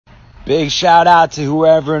Big shout out to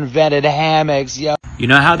whoever invented hammocks, yo. You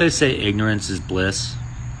know how they say ignorance is bliss?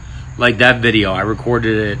 Like that video, I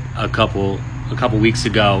recorded it a couple weeks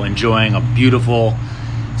ago, enjoying a beautiful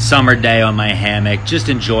summer day on my hammock, just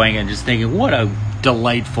enjoying it, just thinking, what a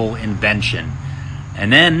delightful invention.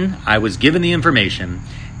 And then I was given the information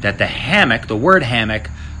that the hammock, the word hammock,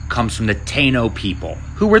 comes from the Taino people.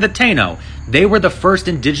 Who were the Taino? They were the first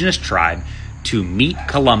indigenous tribe to meet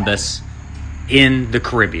Columbus in the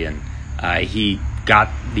Caribbean. He got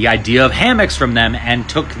the idea of hammocks from them and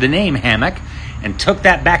took the name hammock and took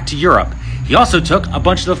that back to Europe. He also took a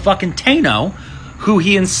bunch of the fucking Taino who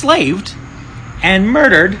he enslaved and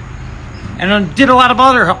murdered and did a lot of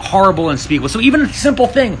other horrible and unspeakable. So even a simple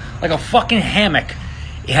thing like a fucking hammock,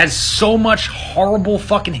 it has so much horrible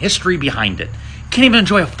fucking history behind it. You can't even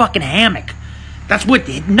enjoy a fucking hammock. That's what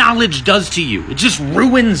knowledge does to you. It just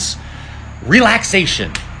ruins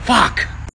relaxation. Fuck.